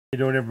How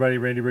you doing, everybody?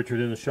 Randy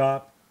Richard in the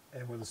shop,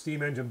 and with the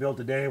steam engine built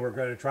today, we're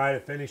going to try to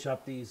finish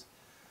up these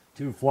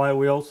two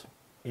flywheels,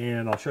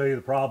 and I'll show you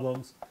the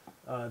problems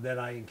that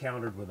I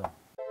encountered with them.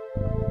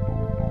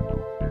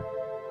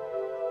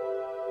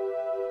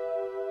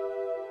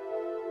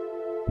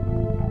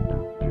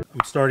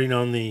 I'm starting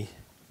on the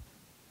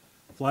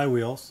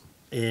flywheels,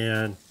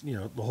 and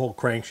the whole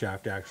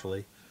crankshaft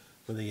actually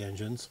for the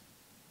engines.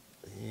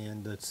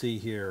 And let's see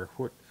here,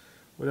 what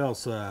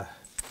else?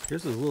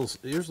 Here's a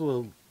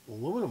little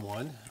aluminum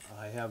one.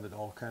 I have it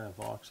all kind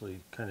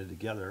of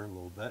together a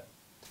little bit.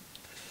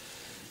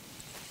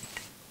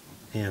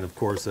 And of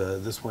course,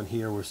 this one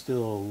here, we're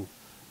still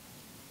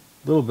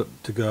a little bit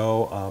to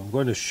go. I'm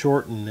going to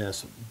shorten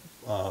this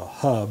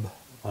hub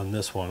on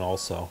this one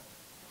also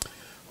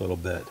a little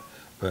bit,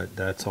 but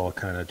that's all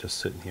kind of just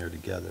sitting here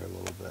together a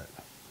little bit.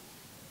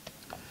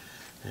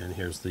 And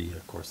here's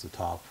of course, the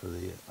top for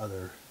the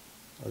other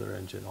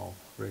engine, all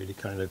ready to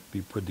kind of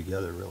be put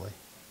together, really.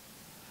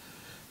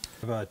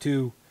 I have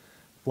two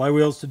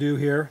flywheels to do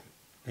here,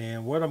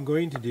 and what I'm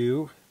going to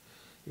do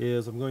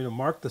is I'm going to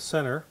mark the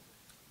center.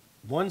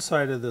 One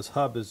side of this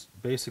hub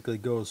basically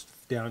goes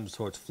down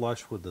so it's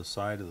flush with the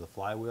side of the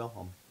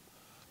flywheel.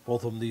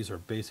 Both of them, these are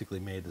basically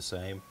made the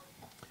same.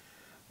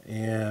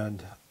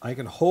 And I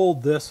can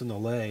hold this in the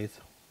lathe,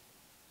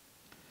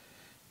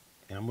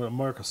 and I'm going to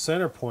mark a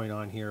center point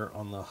on here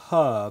on the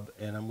hub,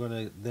 and I'm going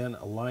to then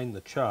align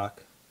the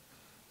chuck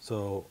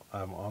so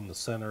I'm on the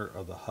center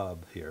of the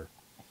hub here.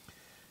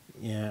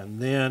 And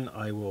then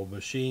I will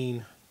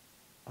machine,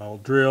 I'll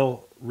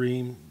drill,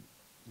 ream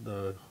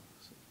the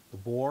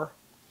bore.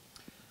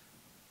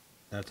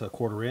 That's a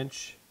 1/4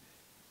 inch.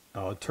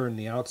 I'll turn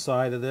the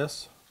outside of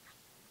this.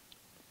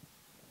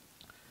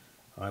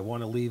 I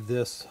want to leave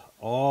this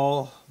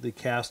all the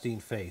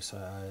casting face.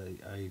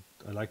 I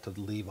like to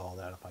leave all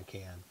that if I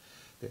can.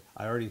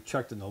 I already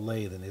checked in the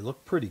lathe and they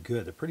look pretty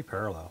good. They're pretty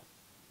parallel.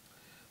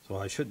 So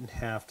I shouldn't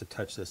have to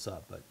touch this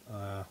up, but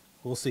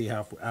we'll see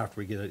after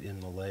we get it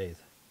in the lathe.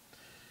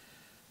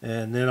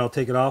 And then I'll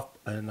take it off,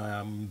 and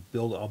I'll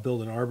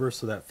build an arbor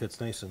so that fits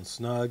nice and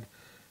snug.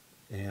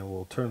 And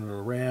we'll turn it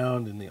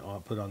around and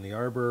put on the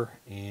arbor,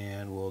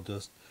 and we'll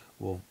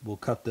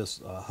cut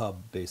this hub,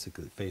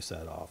 basically face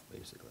that off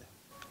basically.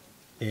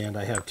 And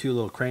I have two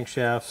little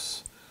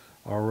crankshafts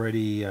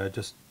already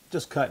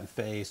just cut and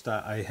faced.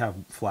 I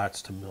have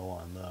flats to mill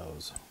on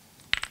those.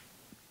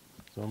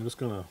 So I'm just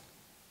going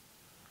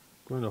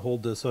to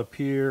hold this up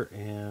here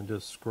and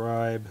just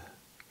scribe.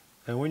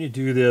 And when you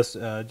do this,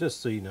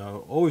 just so you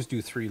know, always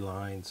do 3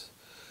 lines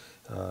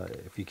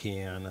if you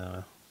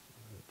can.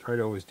 Try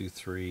to always do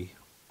 3.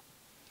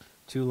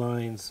 2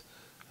 lines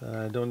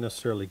don't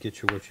necessarily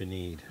get you what you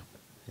need.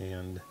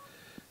 And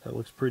that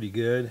looks pretty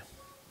good.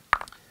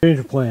 Change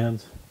of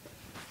plans.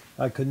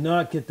 I could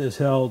not get this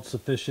held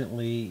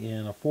sufficiently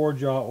in a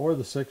 4-jaw or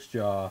the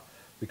 6-jaw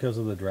because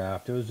of the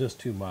draft. It was just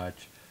too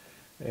much.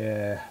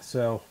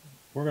 So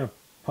we're going to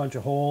punch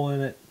a hole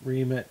in it,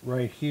 ream it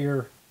right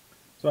here.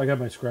 So I got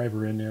my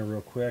scriber in there real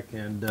quick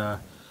and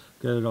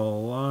get it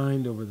all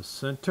aligned over the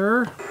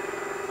center.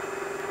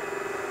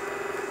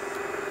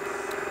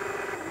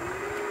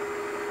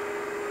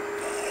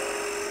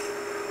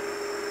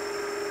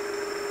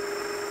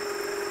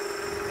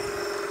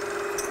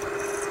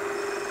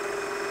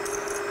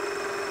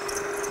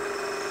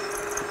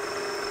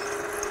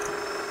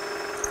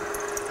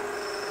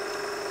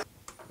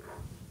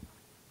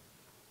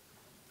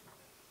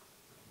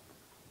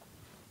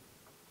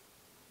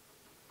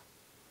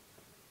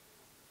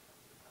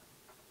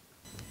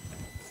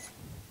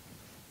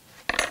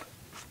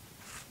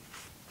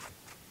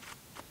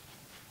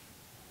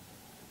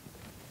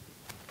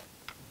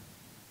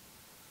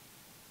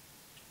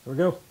 There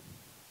we go.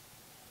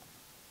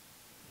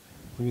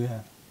 Look at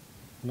that.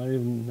 Not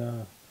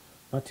even,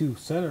 not too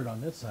centered on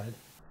this side.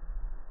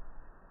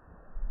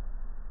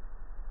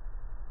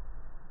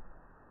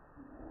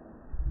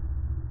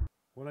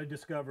 What I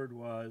discovered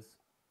was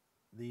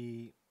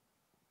the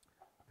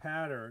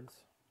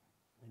patterns,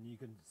 and you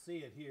can see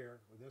it here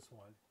with this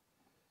one.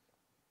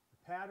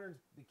 The patterns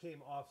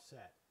became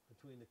offset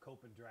between the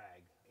cope and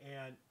drag,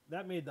 and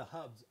that made the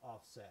hubs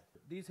offset.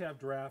 These have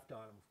draft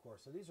on them, of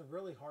course, so these are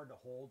really hard to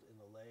hold in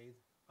the lathe.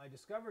 I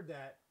discovered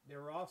that they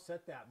were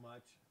offset that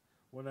much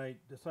when I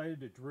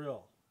decided to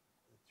drill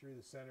through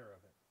the center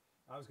of it.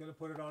 I was going to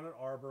put it on an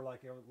arbor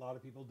like a lot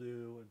of people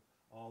do and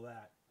all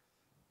that,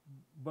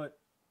 but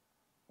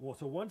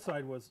so one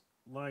side was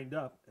lined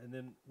up and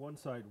then one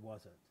side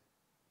wasn't,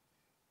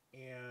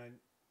 and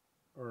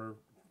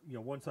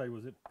one side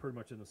was pretty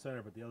much in the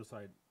center, but the other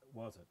side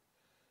wasn't.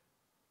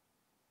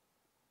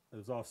 It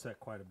was offset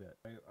quite a bit.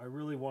 I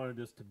really wanted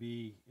this to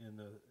be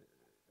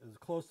as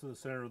close to the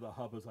center of the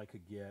hub as I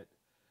could get,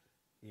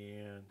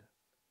 and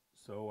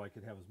so I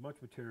could have as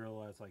much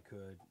material as I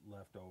could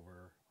left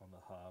over on the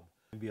hub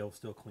and be able to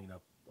still clean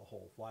up the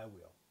whole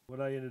flywheel. What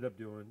I ended up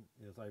doing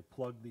is I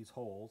plugged these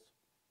holes.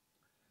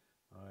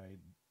 I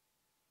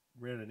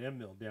ran an end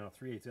mill down,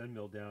 3/8 end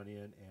mill down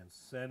in, and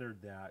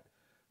centered that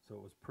So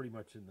it was pretty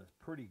much in the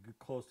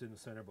close to in the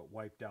center, but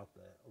wiped out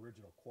the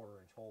original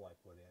 1/4-inch hole I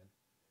put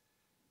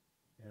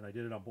in. And I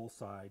did it on both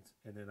sides,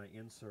 and then I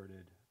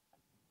inserted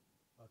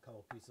a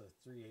couple pieces of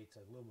 3/8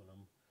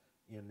 aluminum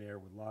in there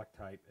with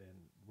Loctite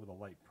and with a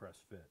light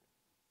press fit.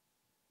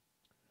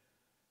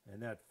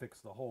 And that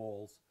fixed the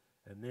holes.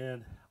 And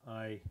then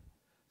I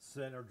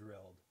center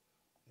drilled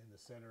in the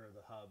center of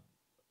the hub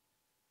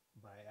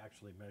by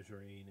actually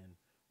measuring and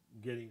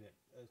getting it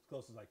as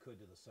close as I could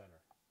to the center,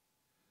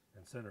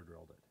 and center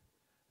drilled it.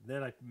 And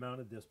then I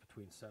mounted this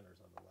between centers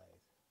on the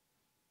lathe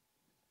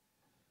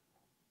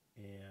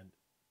and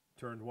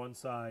turned one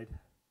side,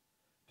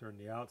 turned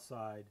the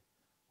outside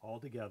all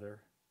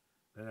together.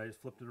 Then I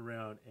just flipped it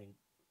around and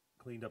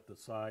cleaned up the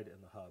side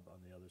and the hub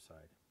on the other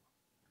side.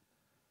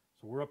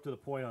 So we're up to the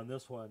point on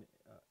this one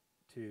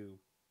to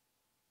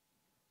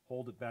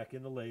hold it back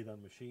in the lathe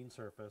on machine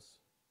surface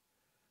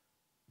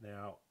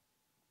now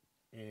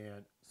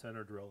and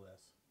center drill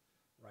this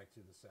right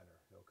through the center.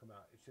 It'll come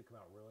out. It should come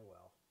out really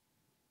well.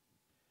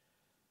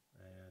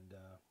 And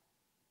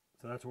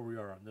so that's where we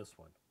are on this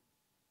one.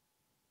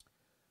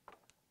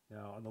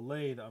 Now on the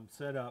lathe, I'm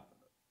set up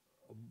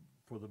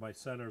for my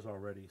centers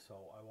already,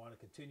 so I want to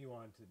continue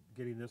on to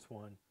getting this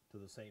one to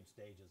the same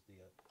stage as this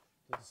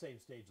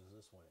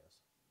one is.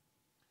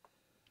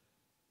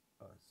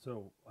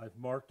 So I've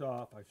marked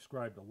off. I've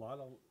scribed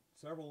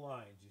several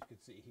lines you can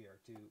see here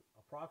to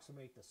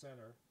approximate the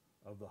center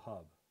of the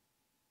hub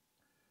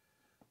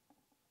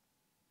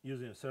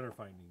using a center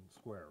finding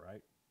square,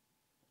 right?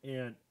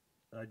 And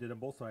I did on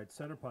both sides,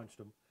 center punched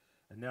them,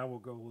 and now we'll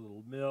go with a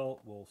little mill.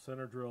 We'll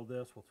center drill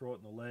this. We'll throw it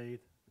in the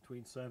lathe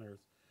between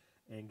centers,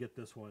 and get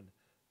this one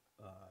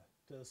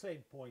to the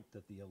same point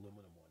that the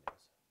aluminum one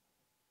is,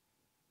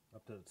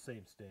 up to the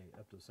same stage,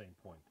 up to the same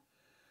point,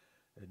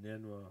 and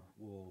then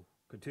we'll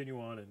continue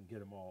on and get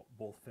them all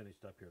both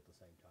finished up here at the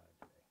same time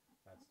today.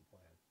 That's the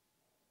plan.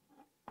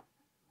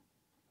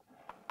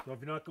 So if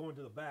you're not going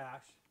to the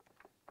bash,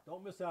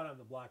 don't miss out on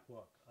the black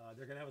book.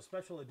 They're going to have a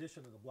special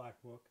edition of the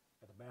black book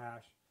at the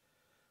bash,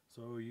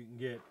 so you can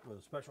get with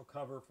a special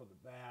cover for the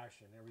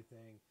bash and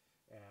everything.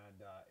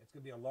 And it's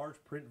going to be a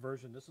large print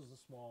version. This is a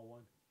small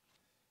one,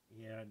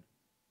 and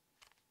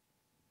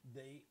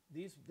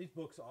these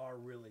books are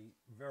really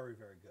very,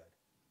 very good.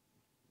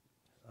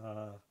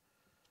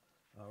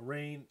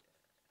 Rain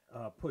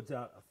puts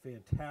out a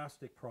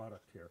fantastic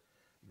product here.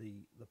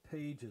 The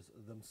pages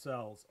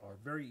themselves are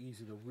very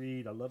easy to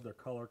read. I love their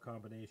color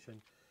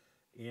combination,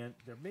 and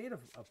they're made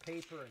of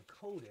paper and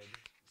coated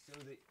so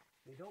that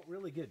they don't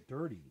really get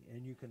dirty,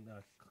 and you can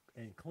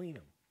and clean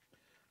them.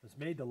 It's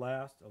made to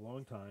last a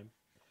long time.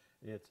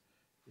 It's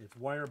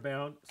wire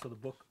bound, so the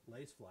book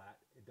lays flat.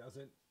 It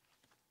doesn't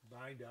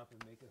bind up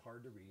and make it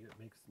hard to read.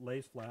 It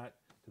lays flat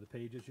to the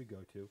pages you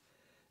go to,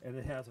 and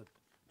it has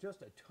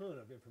just a ton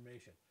of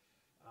information.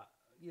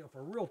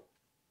 For real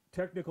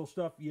technical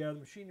stuff, yeah, the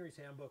Machinery's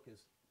Handbook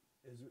is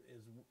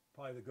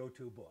probably the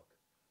go-to book.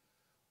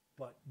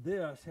 But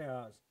this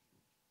has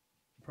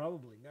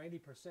probably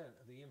 90%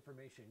 of the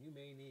information you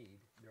may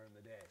need during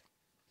the day.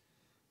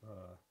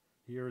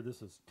 Here,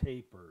 this is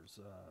tapers,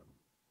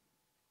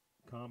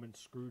 common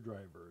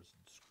screwdrivers,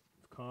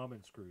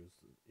 common screws,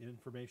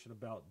 information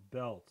about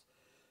belts,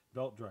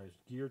 belt drives,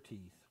 gear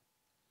teeth,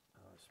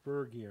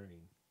 spur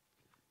gearing,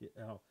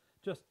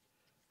 just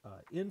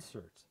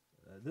inserts.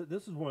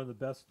 This is one of the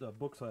best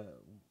books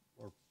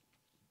or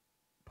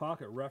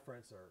pocket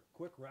reference or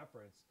quick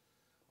reference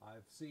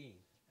I've seen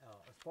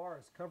as far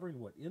as covering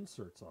what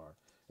inserts are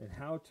and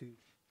how to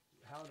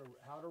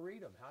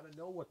read them, how to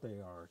know what they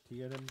are,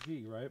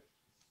 TNMG, right,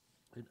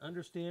 and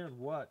understand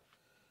what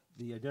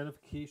the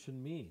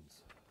identification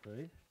means,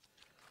 right?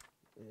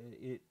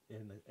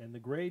 And the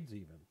grades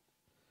even,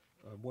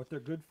 what they're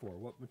good for,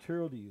 what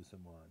material to use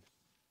them on.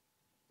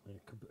 And,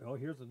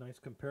 here's a nice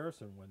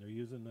comparison when they're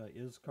using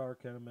ISCAR,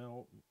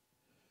 Kennametal,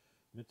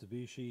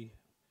 Mitsubishi,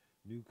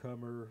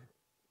 Newcomer,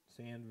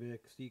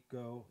 Sandvik,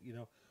 Seiko,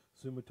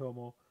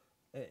 Sumitomo,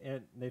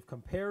 and they've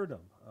compared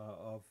them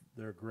of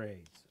their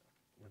grades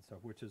and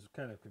stuff, which is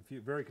kind of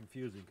very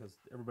confusing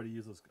because everybody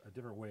uses a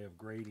different way of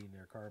grading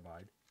their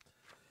carbide.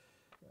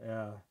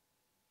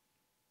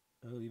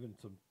 Even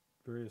some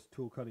various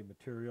tool cutting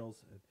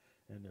materials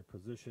and their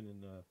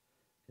position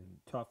in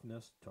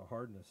toughness to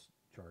hardness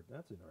chart.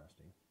 That's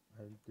interesting.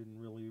 I didn't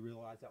really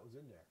realize that was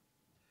in there.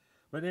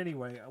 But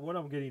anyway, what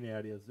I'm getting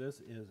at is this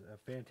is a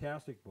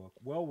fantastic book,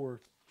 well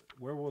worth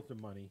the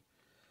money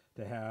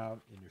to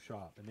have in your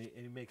shop. And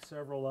they make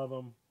several of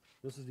them.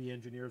 This is the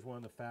engineers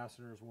one, the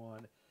fasteners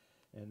one,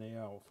 and they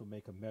also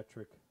make a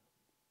metric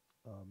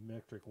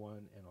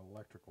one and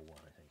electrical one,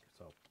 I think.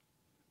 So,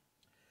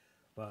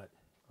 but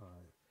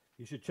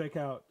you should check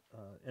out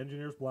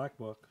Engineer's Black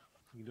Book.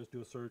 You can just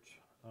do a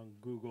search on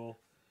Google,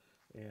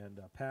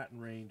 and Pat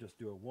and Rain just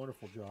do a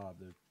wonderful job.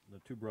 They're the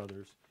two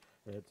brothers.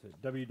 It's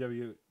at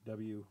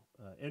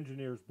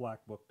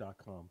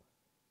www.engineersblackbook.com,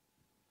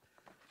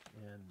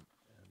 and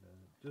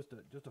just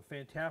a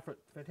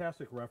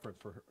fantastic reference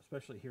for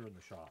especially here in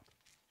the shop.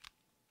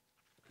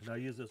 And I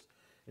use this.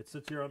 It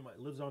sits here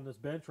lives on this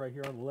bench right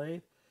here on the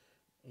lathe,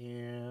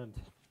 And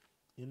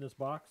in this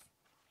box,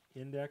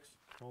 index,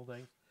 whole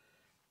thing,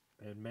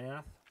 and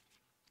math.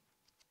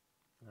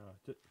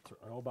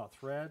 All about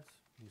threads.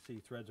 You see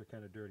threads are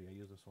kind of dirty. I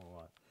use this one a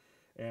lot.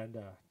 And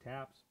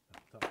taps.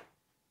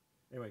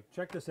 Anyway,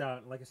 check this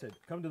out. Like I said,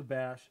 come to the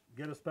Bash.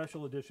 Get a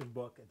special edition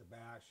book at the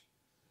Bash.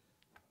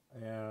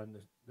 And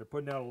they're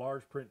putting out a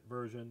large print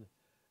version.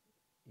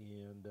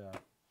 And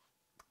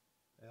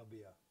that'll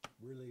be a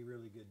really,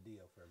 really good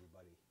deal for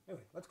everybody.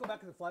 Anyway, let's go back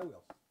to the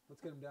flywheels.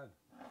 Let's get them done.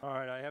 All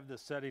right, I have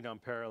this setting on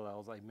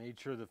parallels. I made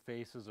sure the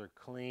faces are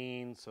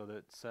clean so that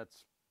it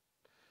sets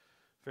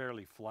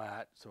fairly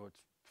flat. So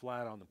it's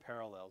flat on the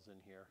parallels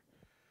in here.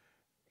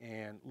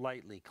 And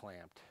lightly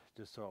clamped,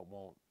 just so it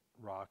won't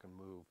rock and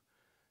move.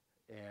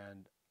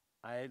 And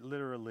I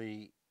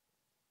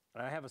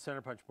have a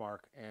center punch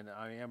mark, and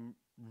I am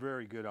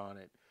very good on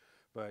it.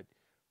 But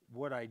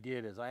what I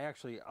did is I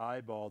actually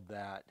eyeballed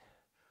that,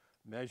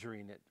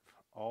 measuring it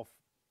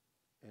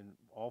in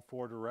all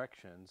four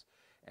directions,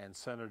 and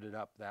centered it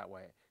up that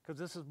way. Because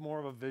this is more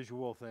of a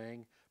visual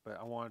thing, but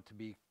I want it to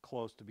be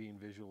close to being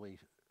visually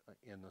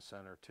in the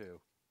center too.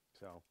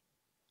 So,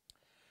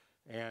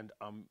 and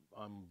I'm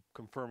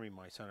confirming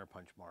my center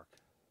punch mark.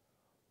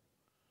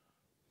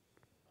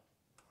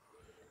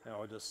 Now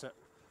we'll just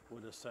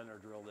center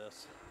drill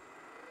this.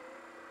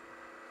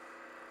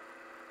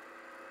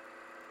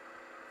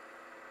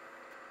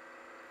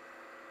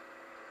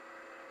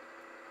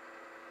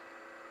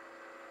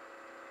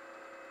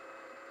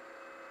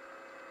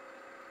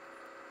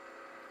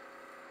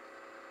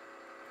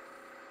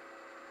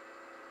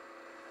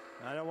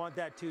 I don't want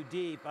that too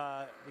deep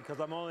because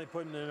I'm only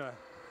putting in a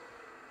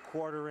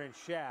 1/4 inch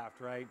shaft,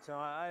 right? So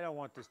I don't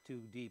want this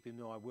too deep, even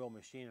though I will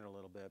machine it a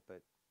little bit,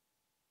 but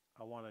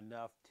I want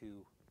enough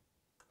to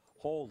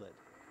hold it.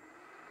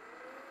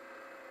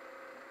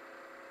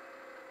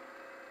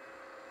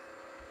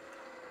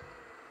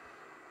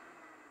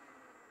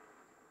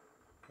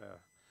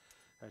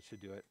 That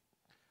should do it.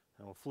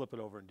 And we'll flip it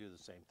over and do the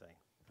same thing.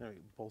 All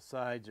right, both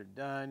sides are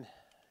done,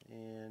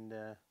 and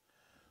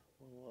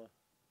we'll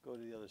go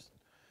to the other side.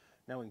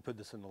 Now we can put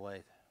this in the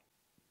lathe.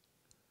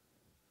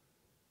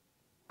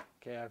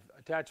 Okay, I've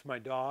attached my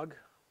dog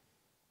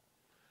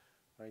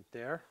right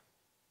there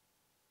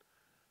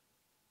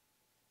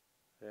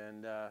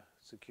and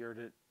secured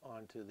it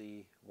onto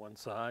the one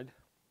side.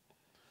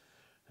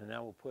 And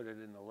now we'll put it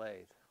in the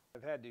lathe.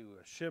 I've had to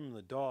shim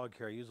the dog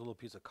here. I use a little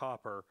piece of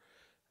copper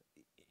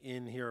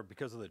in here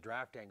because of the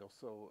draft angle,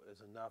 so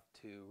it's enough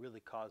to really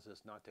cause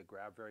this not to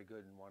grab very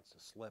good and wants to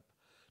slip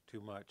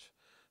too much.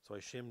 So I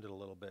shimmed it a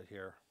little bit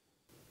here.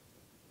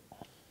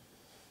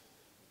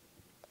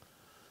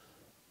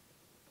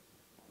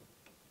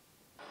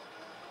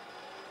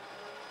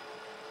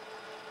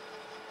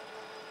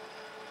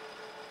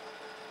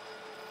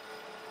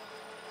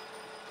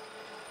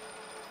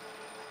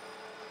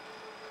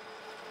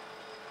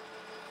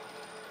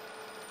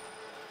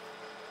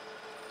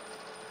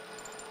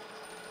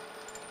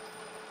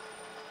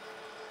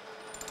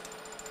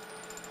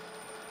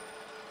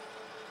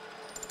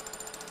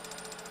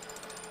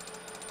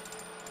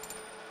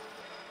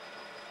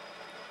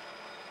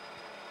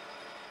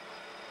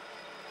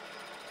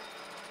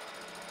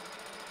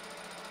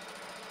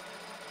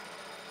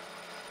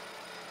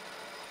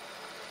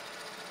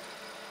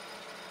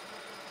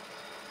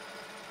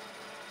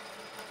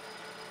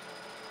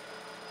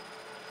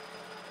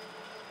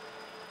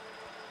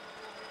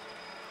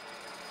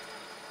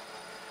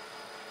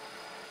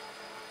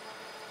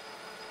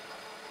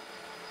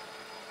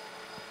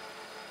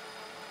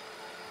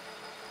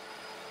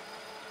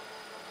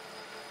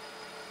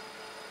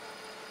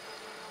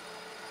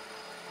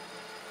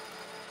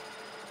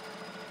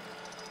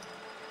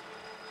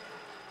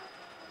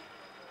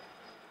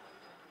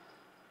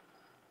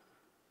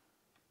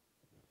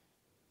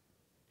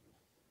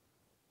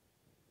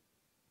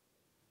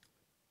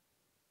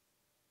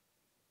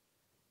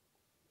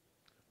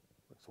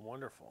 Looks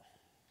wonderful.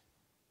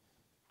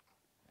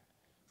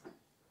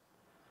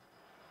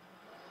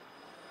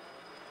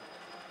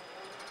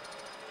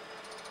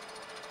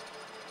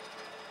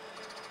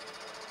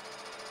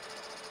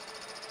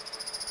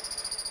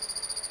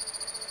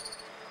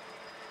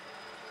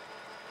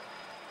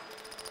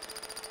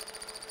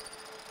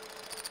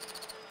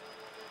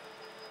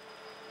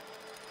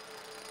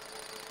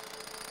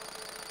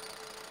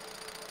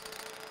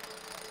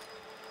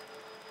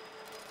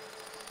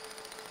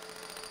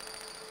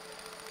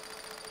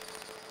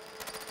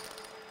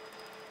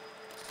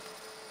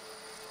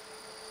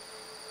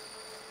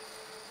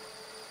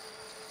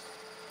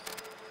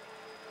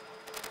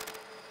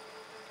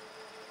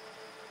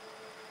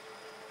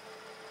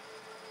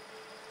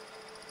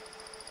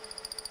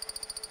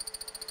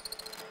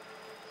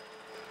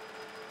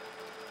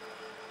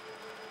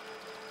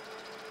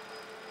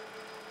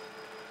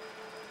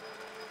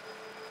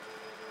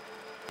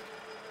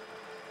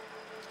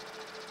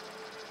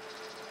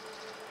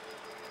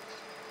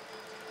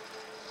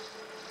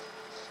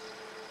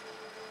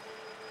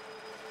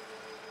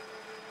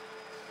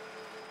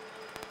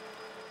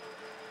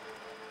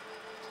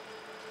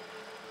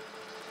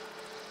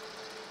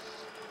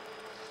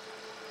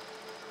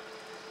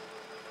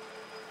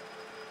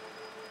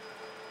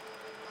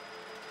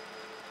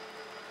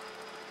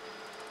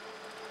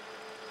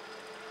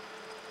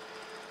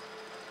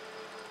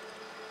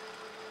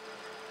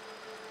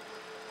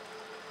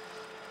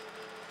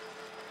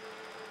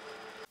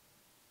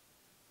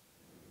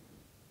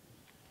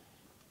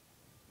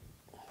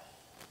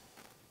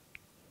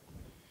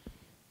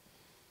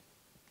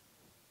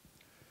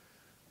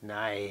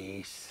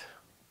 Nice.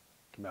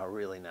 Came out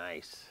really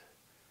nice.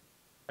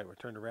 All right, we're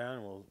turned around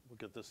and we'll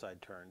get this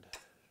side turned.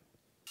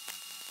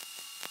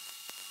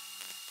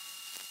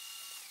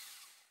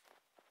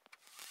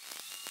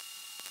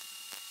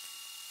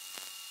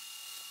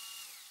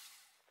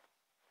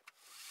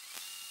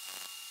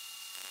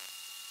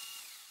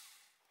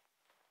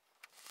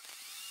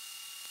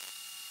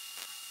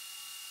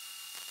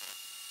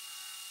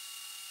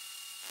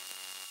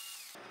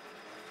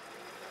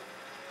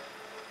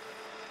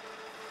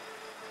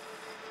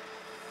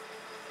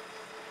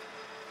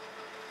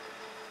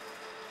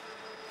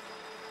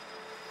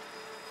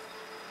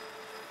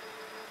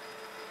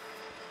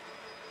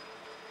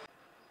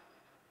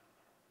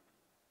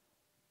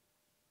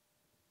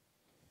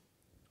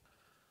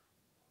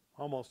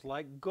 Almost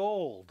like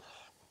gold.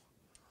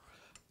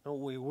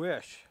 Don't we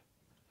wish?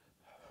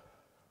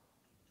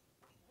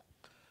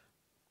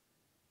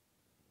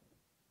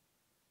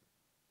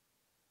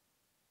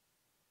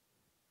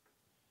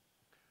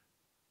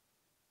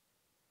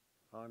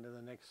 On to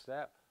the next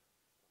step.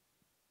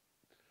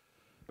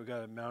 We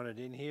got it mounted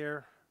in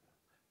here.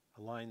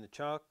 Align the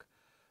chuck.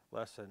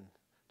 Less than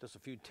just a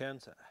few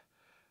tenths,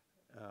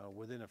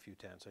 within a few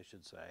tenths, I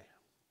should say.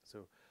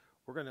 So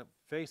we're going to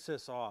face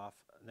this off,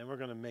 and then we're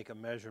going to make a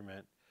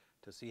measurement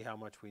to see how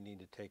much we need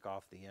to take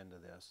off the end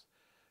of this,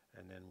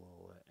 and then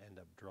we'll end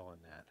up drilling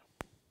that.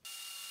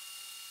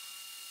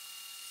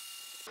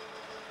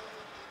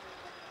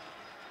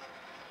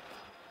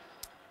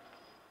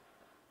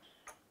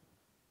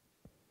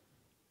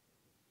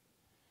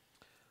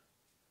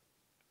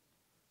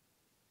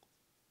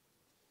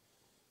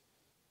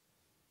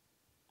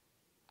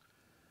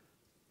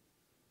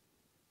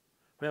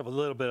 We have a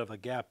little bit of a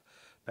gap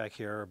back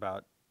here,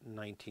 about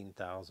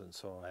 19,000,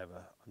 so I'm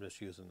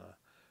just using a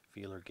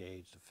feeler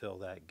gauge to fill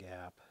that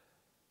gap.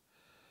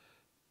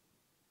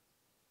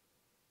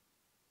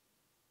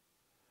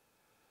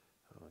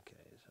 Okay,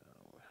 so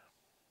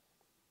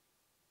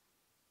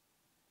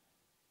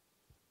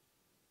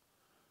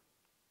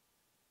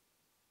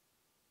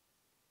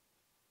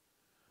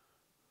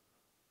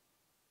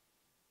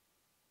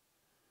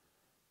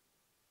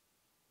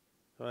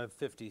I have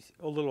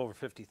a little over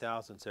 50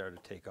 thousandths there to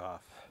take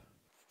off.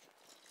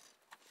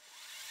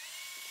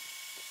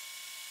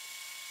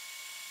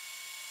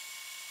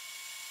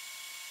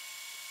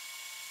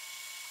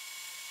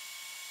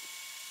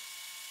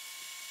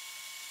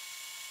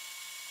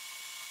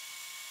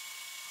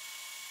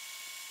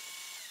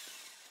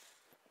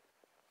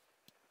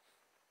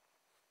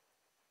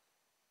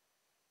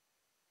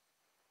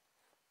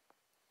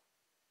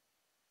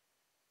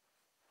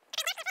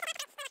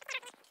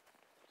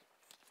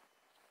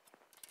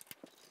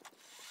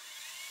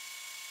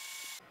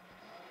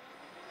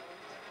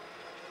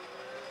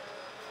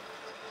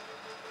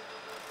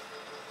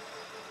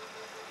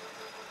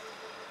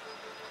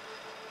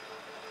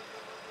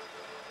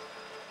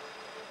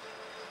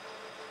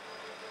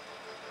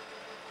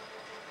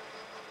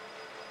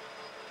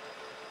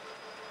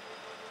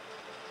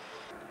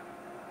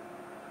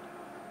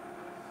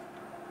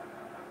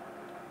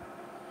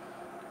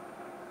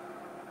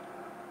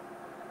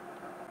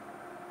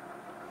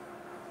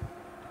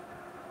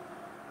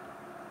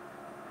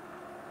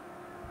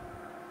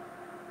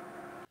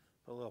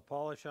 Put a little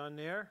polish on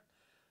there,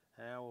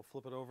 and we'll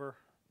flip it over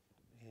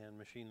and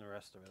machine the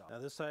rest of it off. Now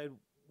this side,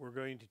 we're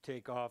going to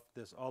take off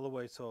this all the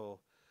way so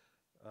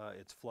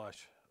it's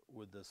flush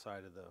with the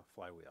side of the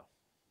flywheel.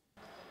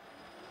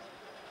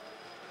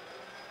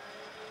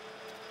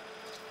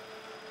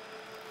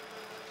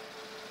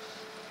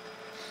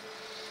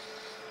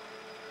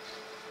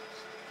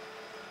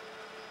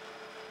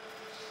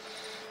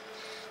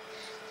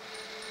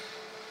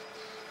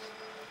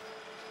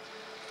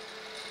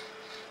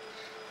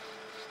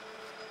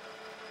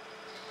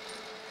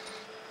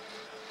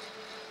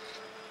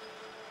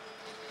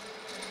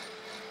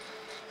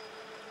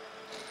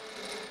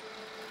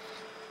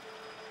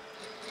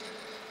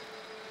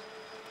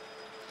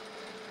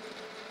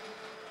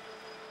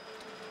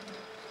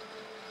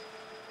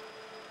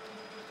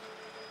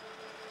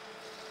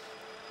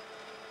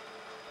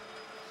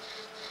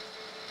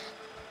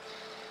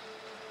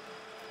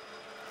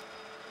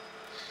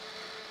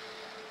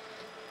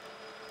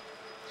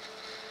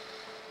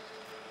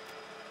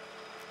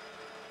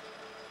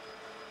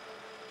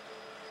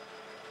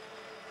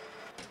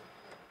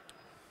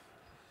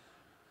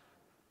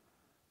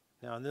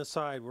 Now on this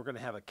side, we're going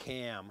to have a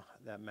cam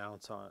that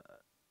mounts on,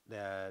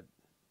 that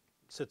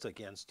sits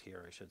against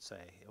here, I should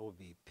say. It will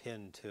be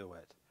pinned to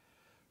it.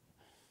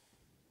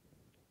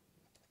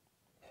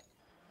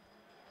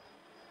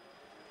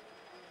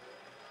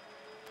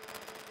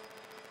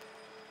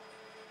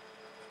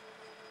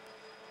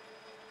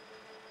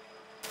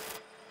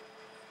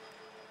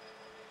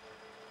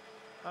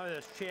 I'm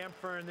just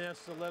chamfering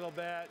this a little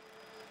bit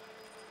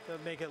to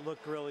make it look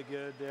really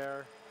good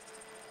there.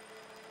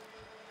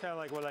 Kind of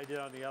like what I did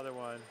on the other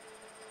one.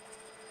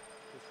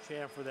 Just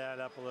chamfer that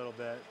up a little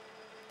bit.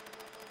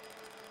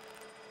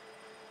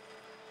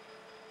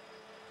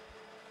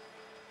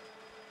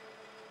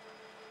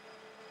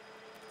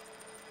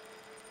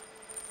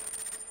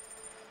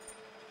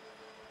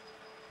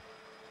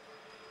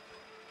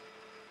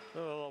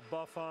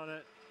 off on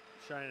it,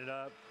 shine it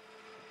up.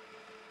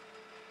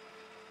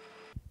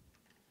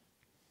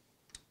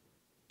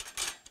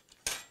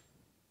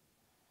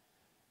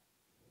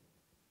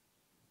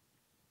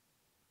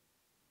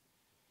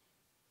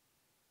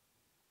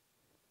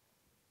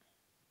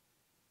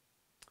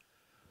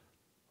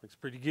 Looks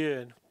pretty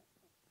good.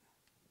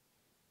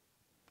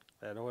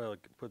 That oil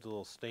puts a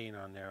little stain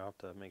on there. I'll have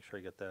to make sure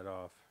I get that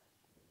off.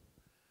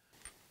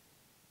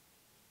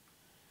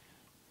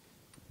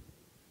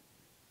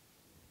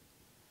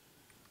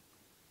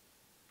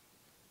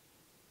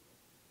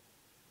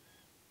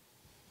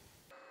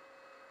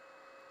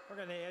 We're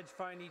going to edge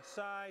find each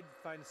side,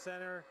 find the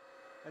center,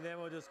 and then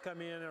we'll just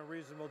come in a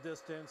reasonable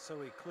distance so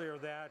we clear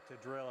that to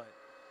drill it.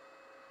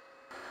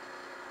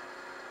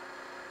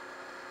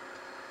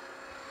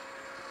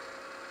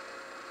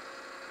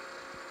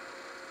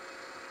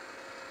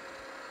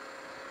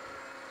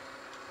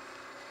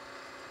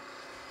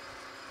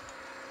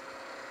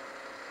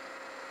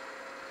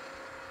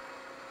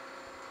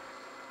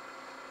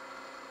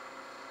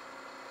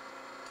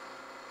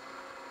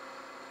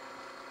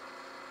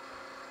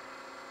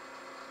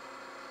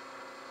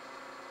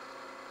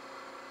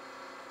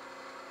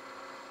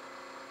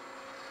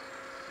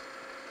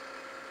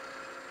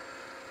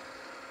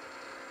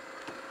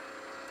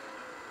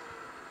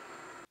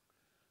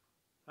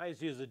 I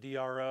just use a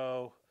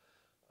DRO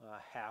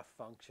half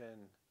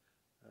function.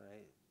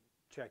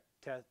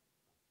 I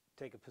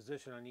take a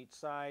position on each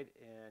side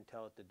and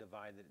tell it to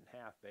divide it in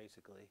half,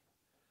 basically.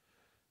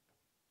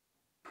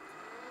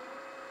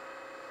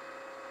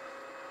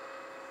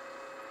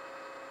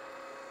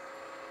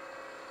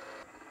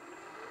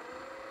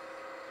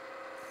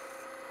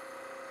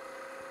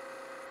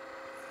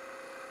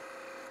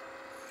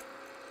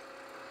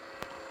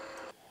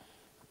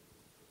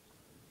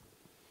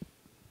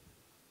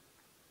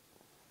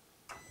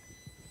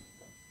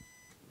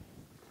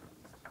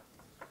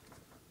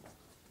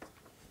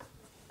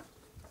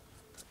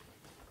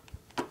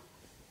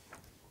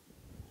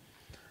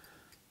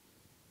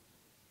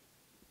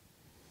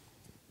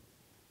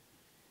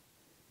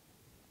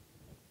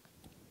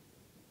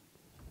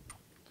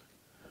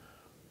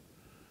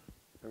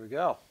 There we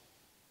go.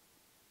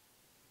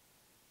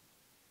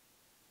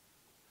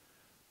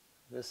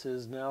 This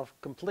is now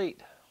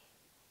complete.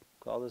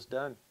 Call this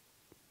done.